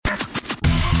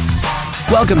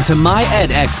Welcome to My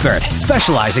Ed Expert,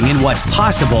 specializing in what's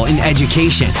possible in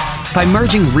education. By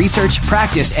merging research,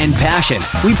 practice, and passion,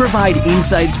 we provide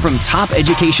insights from top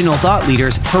educational thought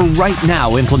leaders for right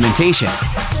now implementation.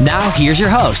 Now, here's your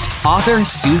host, author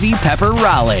Susie Pepper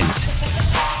Rollins.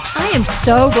 I am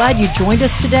so glad you joined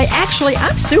us today. Actually,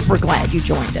 I'm super glad you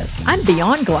joined us. I'm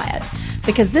beyond glad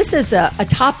because this is a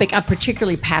topic I'm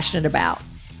particularly passionate about.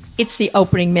 It's the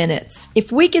opening minutes.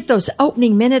 If we get those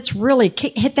opening minutes really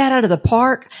hit that out of the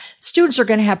park, students are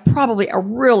going to have probably a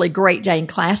really great day in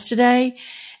class today.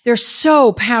 They're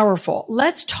so powerful.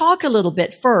 Let's talk a little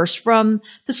bit first from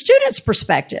the student's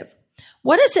perspective.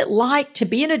 What is it like to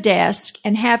be in a desk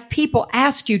and have people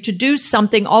ask you to do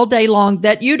something all day long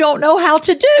that you don't know how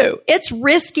to do? It's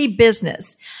risky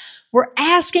business. We're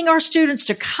asking our students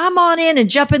to come on in and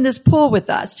jump in this pool with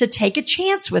us, to take a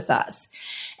chance with us.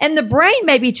 And the brain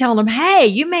may be telling them,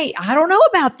 hey, I don't know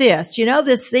about this.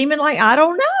 This seeming like, I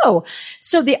don't know.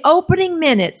 So the opening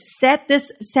minutes set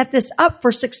this up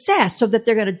for success so that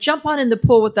they're going to jump on in the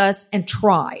pool with us and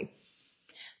try.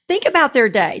 Think about their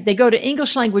day. They go to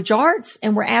English language arts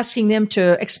and we're asking them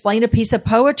to explain a piece of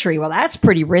poetry. Well, that's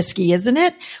pretty risky, isn't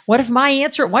it? What if my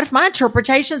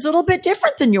interpretation is a little bit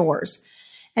different than yours?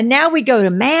 And now we go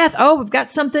to math. Oh, we've got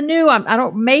something new. I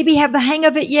don't maybe have the hang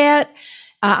of it yet.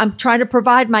 I'm trying to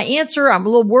provide my answer. I'm a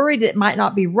little worried it might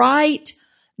not be right.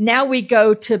 Now we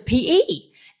go to PE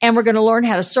and we're going to learn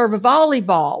how to serve a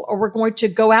volleyball, or we're going to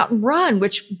go out and run,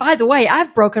 which, by the way,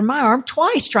 I've broken my arm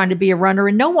twice trying to be a runner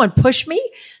and no one pushed me.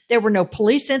 There were no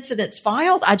police incidents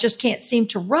filed. I just can't seem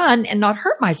to run and not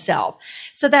hurt myself.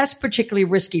 So that's particularly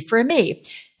risky for me.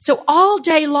 So all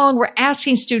day long, we're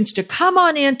asking students to come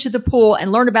on into the pool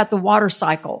and learn about the water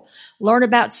cycle, learn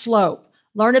about slope,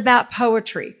 learn about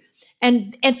poetry.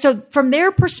 And so from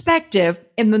their perspective,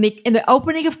 in the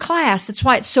opening of class, that's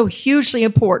why it's so hugely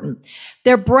important.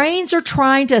 Their brains are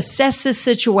trying to assess this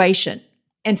situation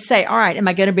and say, all right, am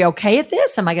I going to be okay at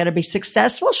this? Am I going to be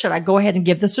successful? Should I go ahead and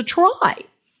give this a try?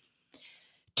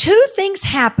 Two things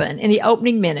happen in the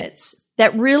opening minutes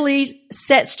that really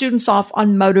set students off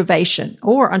on motivation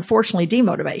or, unfortunately,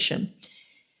 demotivation.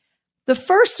 The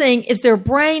first thing is their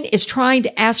brain is trying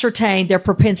to ascertain their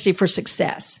propensity for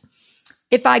success.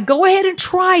 If I go ahead and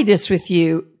try this with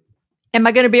you, am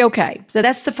I going to be okay? So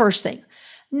that's the first thing.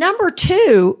 Number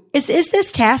two is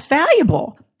this task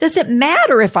valuable? Does it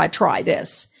matter if I try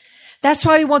this? That's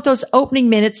why we want those opening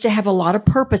minutes to have a lot of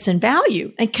purpose and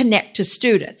value and connect to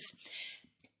students.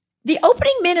 The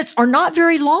opening minutes are not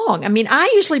very long. I mean, I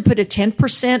usually put a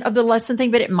 10% of the lesson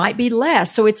thing, but it might be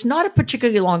less. So it's not a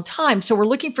particularly long time. So we're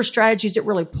looking for strategies that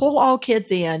really pull all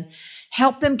kids in,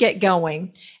 help them get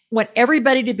going. Want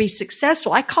everybody to be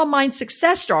successful. I call mine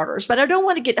success starters, but I don't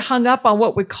want to get hung up on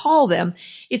what we call them.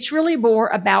 It's really more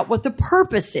about what the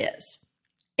purpose is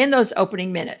in those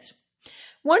opening minutes.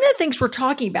 One of the things we're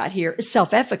talking about here is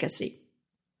self-efficacy.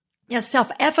 Now,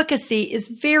 self-efficacy is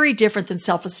very different than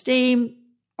self-esteem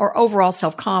or overall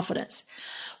self-confidence.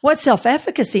 What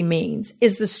self-efficacy means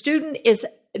is the student is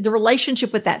the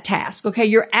relationship with that task. Okay,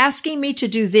 you're asking me to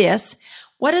do this.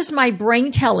 What is my brain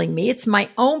telling me? It's my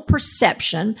own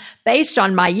perception based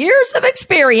on my years of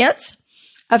experience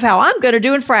of how I'm going to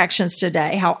do in fractions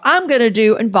today, how I'm going to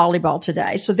do in volleyball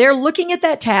today. So they're looking at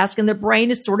that task and the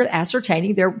brain is sort of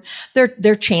ascertaining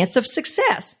their chance of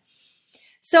success.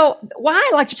 So why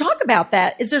I like to talk about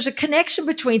that is there's a connection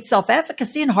between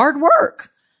self-efficacy and hard work,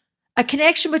 a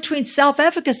connection between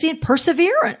self-efficacy and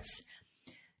perseverance.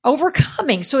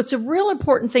 Overcoming. So it's a real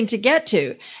important thing to get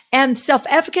to. And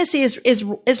self-efficacy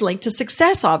is linked to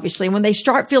success, obviously. When they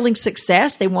start feeling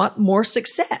success, they want more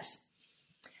success.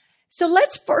 So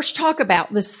let's first talk about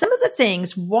some of the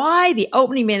things why the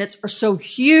opening minutes are so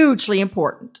hugely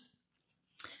important.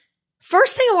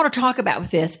 First thing I want to talk about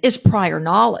with this is prior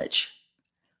knowledge.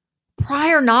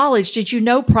 Prior knowledge. Did you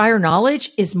know prior knowledge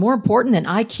is more important than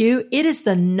IQ? It is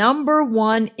the number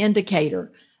one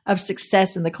indicator of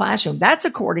success in the classroom. That's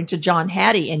according to John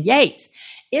Hattie and Yates.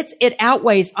 It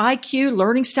outweighs IQ,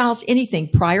 learning styles, anything,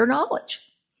 prior knowledge.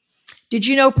 Did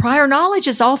you know prior knowledge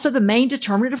is also the main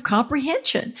determinant of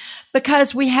comprehension?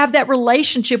 Because we have that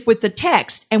relationship with the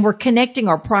text and we're connecting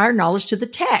our prior knowledge to the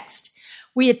text.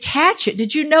 We attach it.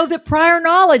 Did you know that prior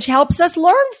knowledge helps us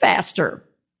learn faster?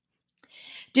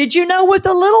 Did you know with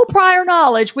a little prior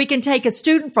knowledge, we can take a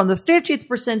student from the 50th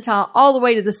percentile all the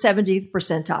way to the 70th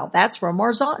percentile? That's from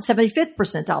Marzano. 75th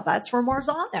percentile. That's from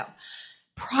Marzano.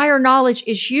 Prior knowledge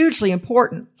is hugely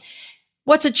important.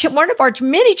 One of our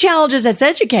many challenges as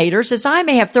educators is I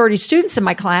may have 30 students in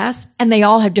my class and they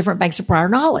all have different banks of prior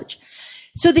knowledge.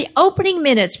 So the opening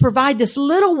minutes provide this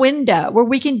little window where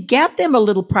we can get them a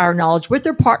little prior knowledge with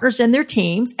their partners and their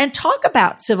teams and talk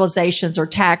about civilizations or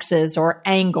taxes or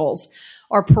angles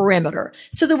or perimeter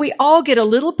so that we all get a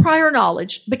little prior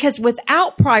knowledge, because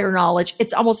without prior knowledge,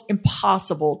 it's almost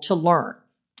impossible to learn.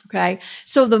 Okay.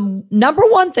 So the number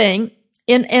one thing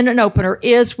in an opener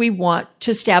is we want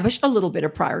to establish a little bit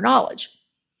of prior knowledge.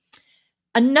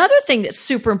 Another thing that's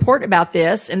super important about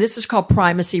this, and this is called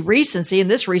primacy recency,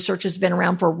 and this research has been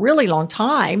around for a really long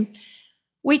time,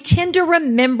 we tend to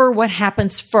remember what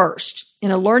happens first.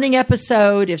 In a learning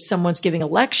episode, if someone's giving a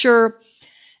lecture,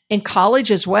 in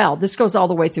college as well, this goes all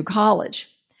the way through college.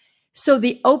 So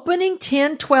the opening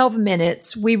 10, 12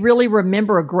 minutes, we really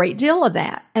remember a great deal of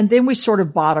that, and then we sort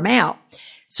of bottom out.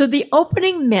 So the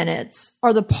opening minutes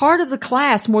are the part of the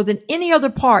class more than any other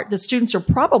part that students are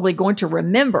probably going to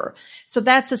remember. So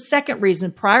that's a second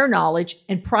reason, prior knowledge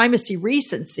and primacy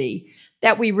recency,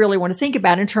 that we really want to think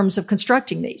about in terms of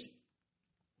constructing these.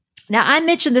 Now, I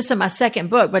mentioned this in my second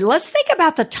book, but let's think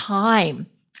about the time,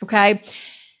 okay?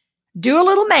 Do a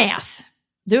little math.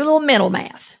 Do a little mental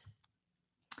math.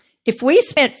 If we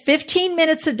spent 15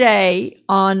 minutes a day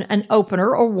on an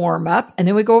opener or warm up, and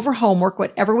then we go over homework,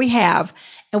 whatever we have,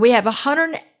 and we have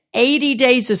 180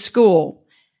 days of school,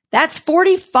 that's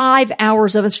 45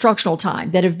 hours of instructional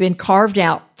time that have been carved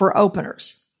out for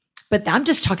openers. But I'm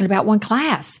just talking about one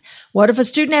class. What if a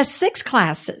student has 6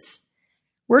 classes?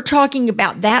 We're talking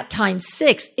about that times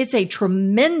 6. It's a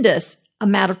tremendous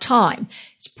amount of time.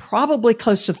 It's probably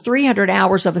close to 300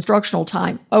 hours of instructional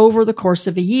time over the course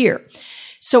of a year.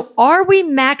 So are we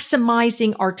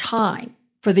maximizing our time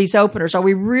for these openers? Are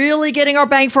we really getting our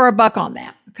bang for our buck on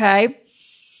that? Okay.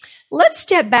 Let's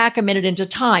step back a minute into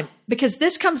time, because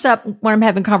this comes up when I'm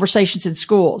having conversations in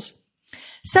schools.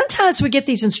 Sometimes we get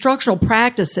these instructional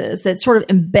practices that sort of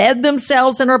embed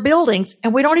themselves in our buildings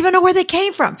and we don't even know where they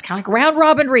came from. It's kind of like round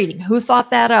robin reading. Who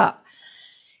thought that up?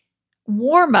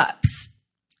 Warm-ups,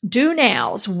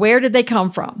 do-nows, where did they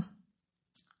come from?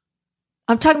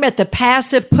 I'm talking about the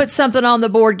passive, put something on the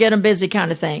board, get them busy kind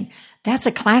of thing. That's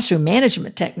a classroom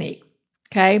management technique.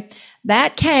 Okay.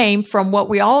 That came from what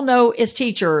we all know as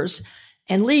teachers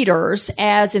and leaders,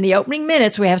 as in the opening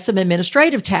minutes, we have some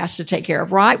administrative tasks to take care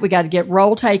of, right? We got to get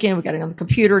roll taken. We got to go on the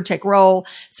computer and take roll.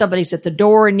 Somebody's at the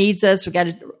door and needs us. We got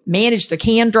to manage the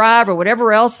can drive or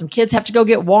whatever else. Some kids have to go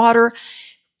get water.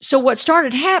 So what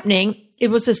started happening, it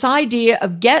was this idea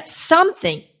of get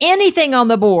something, anything on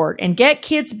the board and get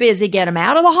kids busy, get them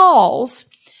out of the halls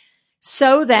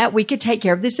so that we could take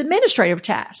care of this administrative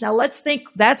task. Now let's think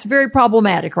that's very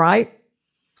problematic, right?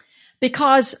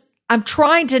 Because I'm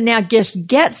trying to now just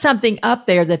get something up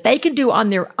there that they can do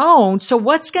on their own. So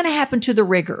what's going to happen to the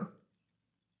rigor?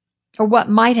 Or what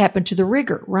might happen to the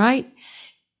rigor, right?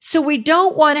 So we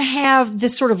don't want to have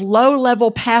this sort of low level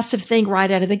passive thing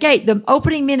right out of the gate. The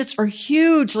opening minutes are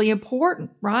hugely important,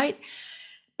 right?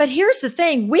 But here's the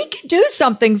thing. We can do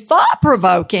something thought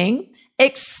provoking,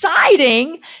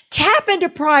 exciting, tap into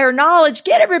prior knowledge,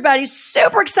 get everybody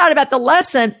super excited about the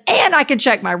lesson, and I can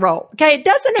check my roll. Okay. It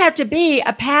doesn't have to be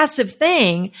a passive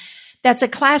thing that's a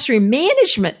classroom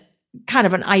management kind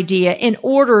of an idea in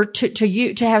order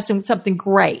to have something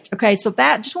great. Okay. So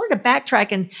that just wanted to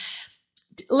backtrack and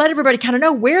let everybody kind of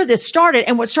know where this started.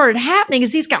 And what started happening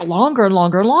is these got longer and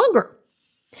longer and longer.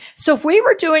 So if we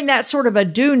were doing that sort of a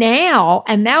do now,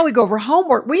 and now we go over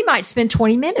homework, we might spend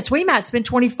 20 minutes. We might spend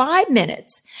 25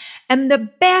 minutes. And the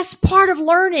best part of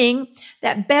learning,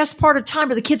 that best part of time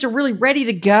where the kids are really ready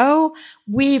to go,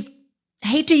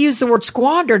 hate to use the word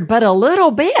squandered, but a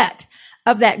little bit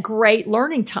of that great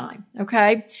learning time.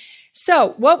 Okay.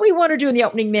 So what we want to do in the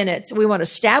opening minutes, we want to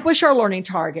establish our learning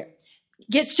target,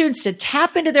 get students to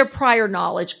tap into their prior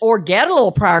knowledge or get a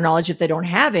little prior knowledge if they don't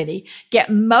have any, get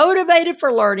motivated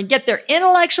for learning, get their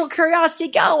intellectual curiosity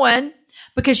going,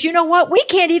 because you know what? We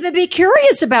can't even be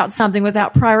curious about something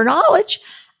without prior knowledge.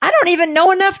 I don't even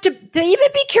know enough to even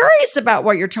be curious about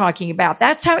what you're talking about.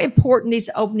 That's how important these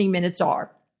opening minutes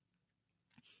are.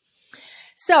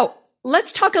 So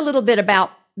let's talk a little bit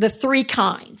about the 3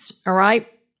 kinds. All right.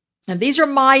 And these are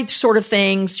my sort of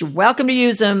things. You're welcome to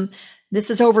use them. This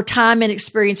is over time and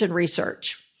experience and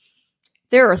research.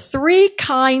 There are 3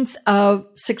 kinds of,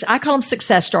 I call them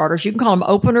success starters. You can call them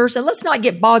openers. And let's not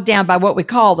get bogged down by what we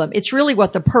call them. It's really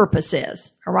what the purpose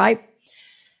is. All right.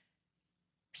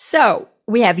 So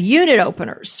we have unit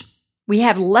openers. We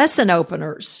have lesson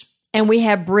openers, and we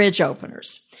have bridge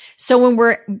openers. So when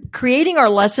we're creating our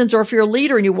lessons, or if you're a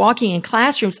leader and you're walking in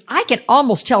classrooms, I can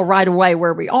almost tell right away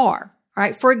where we are. All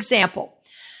right. For example,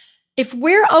 if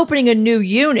we're opening a new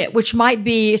unit, which might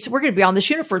be, so we're going to be on this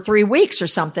unit for 3 weeks or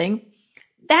something,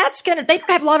 they don't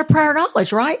have a lot of prior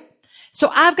knowledge, right?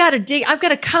 So I've got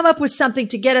to come up with something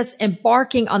to get us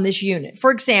embarking on this unit.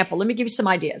 For example, let me give you some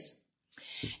ideas.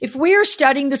 If we are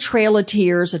studying the Trail of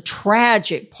Tears, a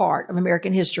tragic part of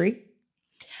American history,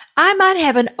 I might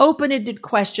have an open-ended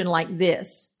question like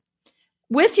this.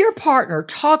 With your partner,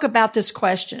 talk about this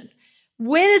question.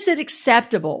 When is it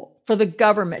acceptable for the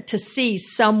government to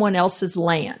seize someone else's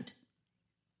land?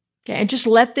 Okay, and just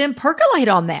let them percolate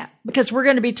on that, because we're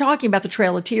going to be talking about the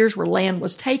Trail of Tears where land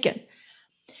was taken.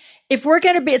 If we're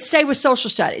going to stay with social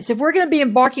studies, if we're going to be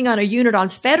embarking on a unit on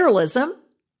federalism,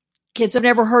 kids have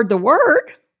never heard the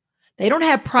word. They don't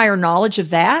have prior knowledge of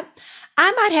that.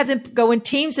 I might have them go in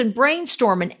teams and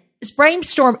brainstorm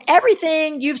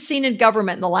everything you've seen in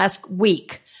government in the last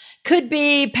week. Could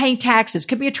be paying taxes,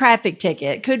 could be a traffic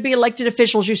ticket, could be elected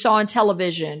officials you saw on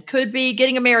television, could be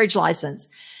getting a marriage license.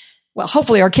 Well,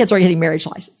 hopefully our kids are getting marriage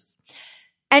licenses.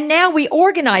 And now we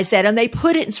organize that and they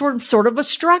put it in sort of a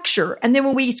structure. And then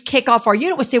when we kick off our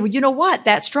unit, we say, well, you know what?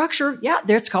 That structure,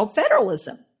 it's called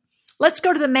federalism. Let's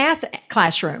go to the math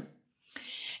classroom.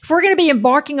 If we're going to be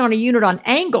embarking on a unit on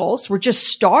angles, we're just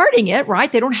starting it,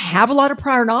 right? They don't have a lot of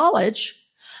prior knowledge.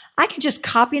 I can just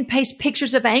copy and paste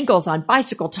pictures of angles on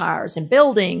bicycle tires and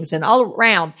buildings and all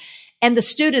around. And the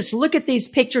students look at these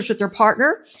pictures with their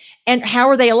partner and how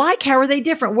are they alike? How are they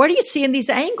different? What do you see in these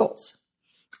angles?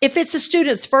 If it's a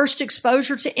student's first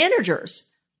exposure to integers,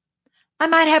 I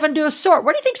might have them do a sort.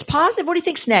 What do you think's positive? What do you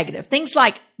think's negative? Things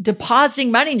like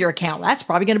depositing money in your account. That's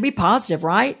probably going to be positive,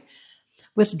 right?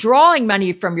 Withdrawing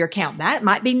money from your account. That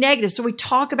might be negative. So we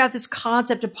talk about this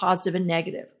concept of positive and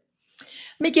negative.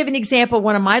 Let me give an example of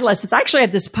one of my lessons. I actually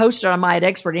have this posted on My Ed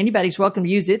Expert. Anybody's welcome to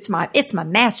use it. It's my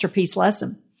masterpiece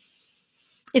lesson.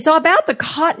 It's all about the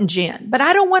cotton gin, but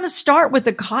I don't want to start with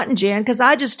the cotton gin because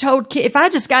I just told kids, if I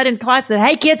just got in class and said,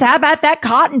 hey kids, how about that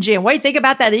cotton gin? What do you think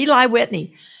about that Eli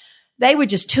Whitney? They would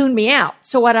just tune me out.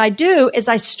 So what I do is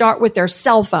I start with their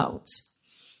cell phones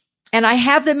and I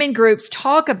have them in groups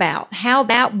talk about how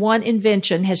that one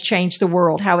invention has changed the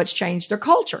world, how it's changed their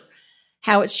culture,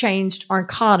 how it's changed our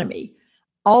economy,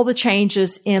 all the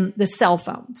changes in the cell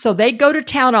phone. So they go to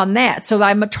town on that. So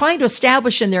I'm trying to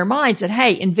establish in their minds that,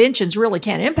 hey, inventions really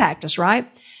can impact us, right?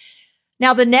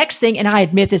 Now, the next thing, and I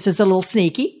admit this is a little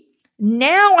sneaky.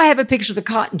 Now I have a picture of the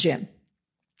cotton gin.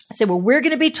 I said, well, we're going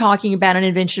to be talking about an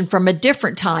invention from a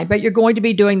different time, but you're going to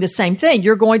be doing the same thing.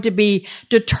 You're going to be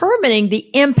determining the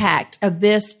impact of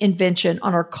this invention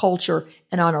on our culture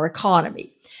and on our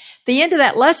economy. At the end of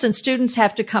that lesson, students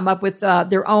have to come up with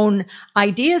their own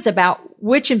ideas about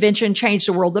which invention changed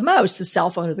the world the most, the cell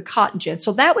phone or the cotton gin.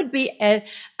 So that would be a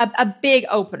big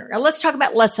opener. Now let's talk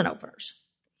about lesson openers.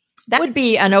 That would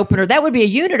be an opener. That would be a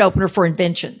unit opener for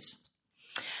inventions.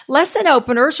 Lesson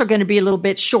openers are going to be a little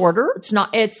bit shorter.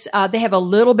 They have a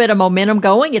little bit of momentum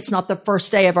going. It's not the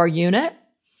first day of our unit.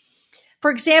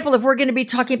 For example, if we're going to be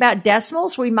talking about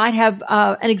decimals, we might have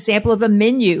an example of a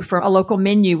menu from a local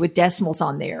menu with decimals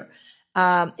on there.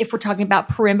 If we're talking about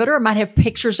perimeter, I might have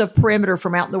pictures of perimeter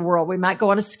from out in the world. We might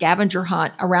go on a scavenger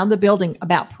hunt around the building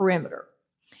about perimeter.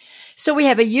 So we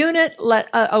have a unit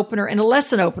opener and a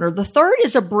lesson opener. The third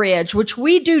is a bridge, which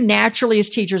we do naturally as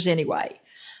teachers anyway.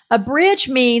 A bridge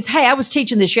means, hey, I was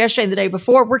teaching this yesterday and the day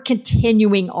before. We're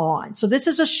continuing on. So this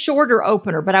is a shorter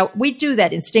opener, but we do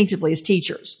that instinctively as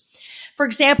teachers. For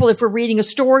example, if we're reading a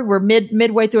story, we're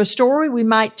midway through a story, we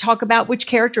might talk about which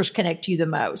characters connect to you the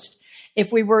most.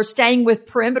 If we were staying with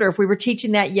perimeter, if we were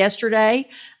teaching that yesterday,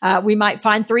 we might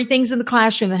find 3 things in the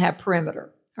classroom that have perimeter.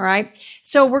 All right.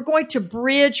 So we're going to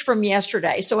bridge from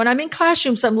yesterday. So when I'm in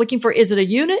classrooms, I'm looking for, is it a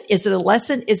unit? Is it a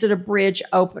lesson? Is it a bridge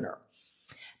opener?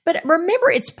 But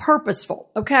remember, it's purposeful.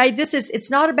 Okay.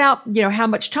 It's not about, how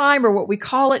much time or what we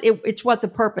call it. It's what the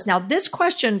purpose. Now, this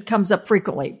question comes up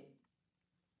frequently.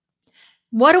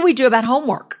 What do we do about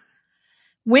homework?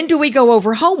 When do we go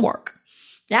over homework?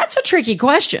 That's a tricky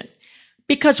question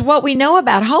because what we know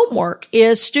about homework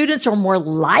is students are more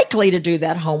likely to do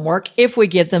that homework if we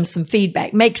give them some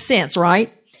feedback. Makes sense,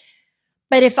 right?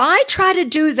 But if I try to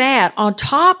do that on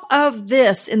top of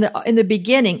this in the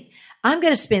beginning, I'm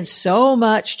going to spend so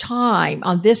much time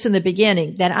on this in the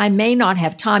beginning that I may not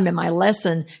have time in my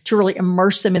lesson to really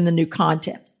immerse them in the new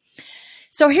content.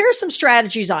 So here are some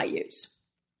strategies I use.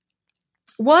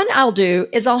 One I'll do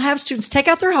is I'll have students take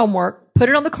out their homework, put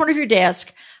it on the corner of your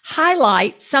desk,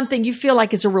 highlight something you feel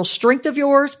like is a real strength of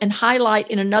yours, and highlight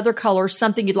in another color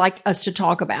something you'd like us to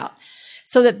talk about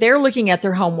so that they're looking at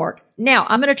their homework. Now,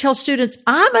 I'm going to tell students,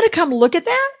 I'm going to come look at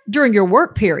that during your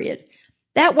work period.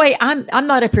 That way, I'm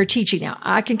not up here teaching now.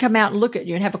 I can come out and look at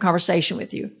you and have a conversation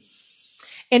with you.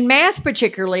 In math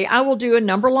particularly, I will do a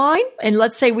number line, and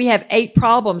let's say we have 8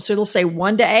 problems. So it'll say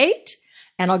 1 to 8,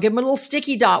 and I'll give them a little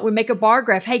sticky dot. We make a bar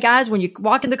graph. Hey guys, when you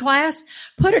walk into class,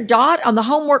 put a dot on the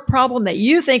homework problem that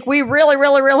you think we really,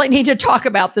 really, really need to talk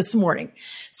about this morning.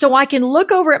 So I can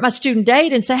look over at my student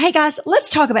date and say, hey guys, let's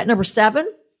talk about number 7,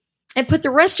 and put the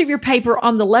rest of your paper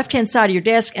on the left-hand side of your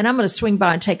desk, and I'm going to swing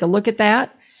by and take a look at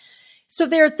that. So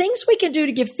there are things we can do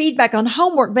to give feedback on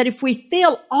homework, but if we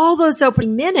fill all those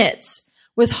opening minutes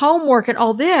with homework and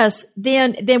all this,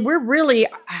 then we're really,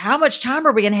 how much time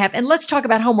are we going to have? And let's talk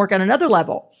about homework on another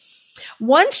level.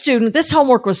 One student, this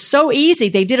homework was so easy,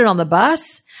 they did it on the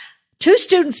bus. 2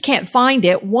 students can't find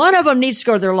it. One of them needs to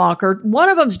go to their locker. One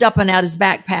of them's dumping out his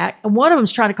backpack, and one of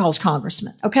them's trying to call his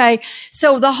congressman. Okay.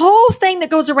 So the whole thing that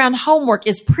goes around homework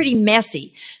is pretty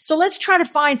messy. So let's try to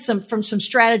find some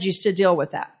strategies to deal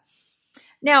with that.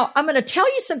 Now, I'm going to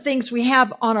tell you some things we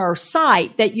have on our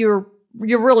site that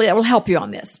that will help you on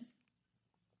this.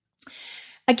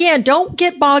 Again, don't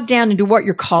get bogged down into what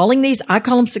you're calling these. I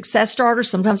call them success starters.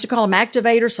 Sometimes I call them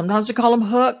activators. Sometimes I call them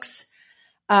hooks.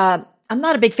 I'm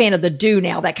not a big fan of the do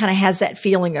now. That kind of has that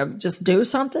feeling of just do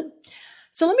something.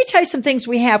 So let me tell you some things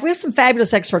we have. We have some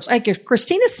fabulous experts. Like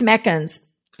Christina Smeckens,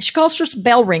 she calls her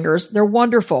bell ringers. They're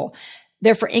wonderful.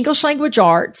 They're for English language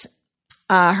arts.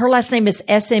 Her last name is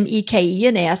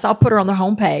Smekens. I'll put her on the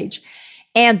homepage.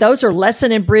 And those are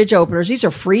lesson and bridge openers. These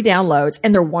are free downloads,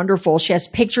 and they're wonderful. She has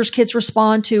pictures kids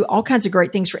respond to, all kinds of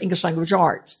great things for English language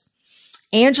arts.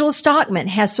 Angela Stockman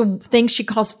has some things she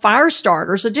calls fire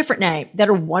starters, a different name, that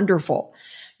are wonderful.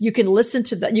 You can listen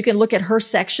to you can look at her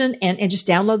section and just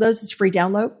download those. It's a free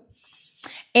download.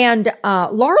 And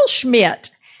Laurel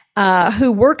Schmidt,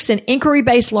 who works in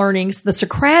inquiry-based learnings, the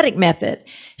Socratic method.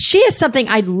 She has something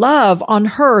I love on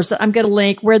hers that I'm going to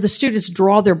link, where the students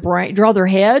draw their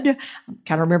head. I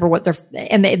kind of remember what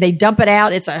they dump it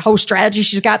out. It's a whole strategy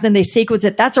she's got. Then they sequence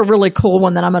it. That's a really cool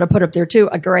one that I'm going to put up there too.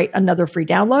 Another free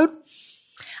download.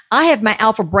 I have my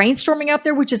Alpha Brainstorming up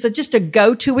there, which is just a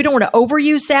go-to. We don't want to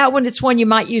overuse that one. It's one you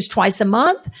might use twice a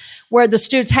month, where the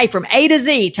students, hey, from A to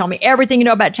Z, tell me everything you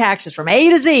know about taxes. From A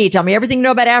to Z, tell me everything you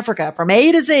know about Africa. From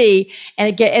A to Z.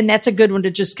 And that's a good one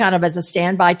to just kind of as a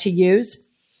standby to use.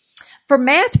 For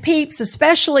math peeps,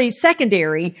 especially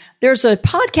secondary, there's a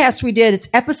podcast we did. It's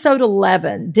episode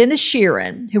 11. Dennis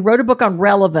Sheeran, who wrote a book on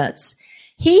relevance.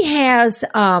 He has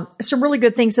some really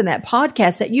good things in that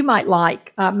podcast that you might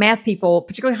like, math people,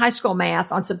 particularly high school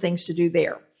math, on some things to do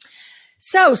there.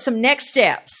 So some next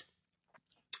steps.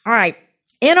 All right.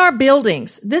 In our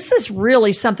buildings, this is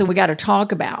really something we got to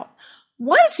talk about.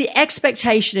 What is the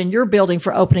expectation in your building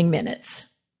for opening minutes?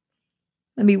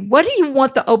 I mean, what do you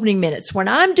want the opening minutes? When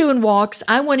I'm doing walks,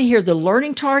 I want to hear the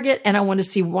learning target, and I want to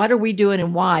see what are we doing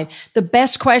and why. The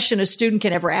best question a student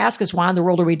can ever ask is, why in the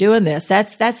world are we doing this?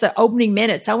 That's the opening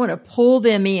minutes. I want to pull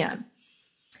them in,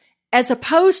 as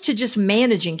opposed to just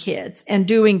managing kids and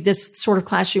doing this sort of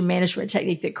classroom management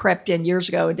technique that crept in years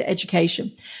ago into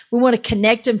education. We want to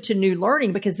connect them to new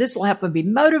learning, because this will help them be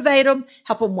motivated,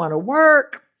 help them want to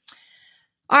work.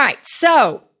 All right.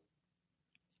 So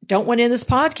don't want to end this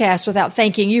podcast without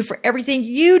thanking you for everything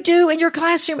you do in your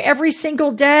classroom every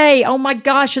single day. Oh my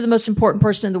gosh, you're the most important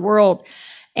person in the world.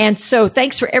 And so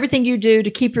thanks for everything you do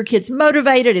to keep your kids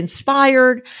motivated,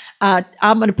 inspired. I'm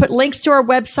going to put links to our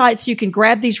website so you can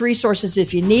grab these resources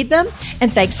if you need them.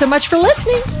 And thanks so much for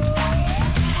listening.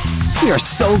 We are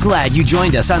so glad you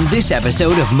joined us on this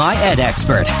episode of My Ed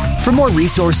Expert. For more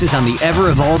resources on the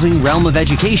ever-evolving realm of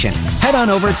education, head on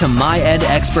over to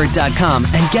myedexpert.com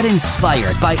and get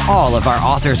inspired by all of our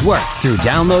authors' work through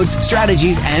downloads,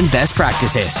 strategies, and best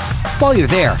practices. While you're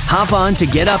there, hop on to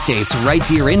get updates right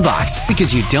to your inbox,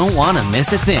 because you don't want to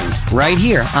miss a thing right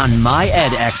here on My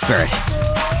Ed Expert.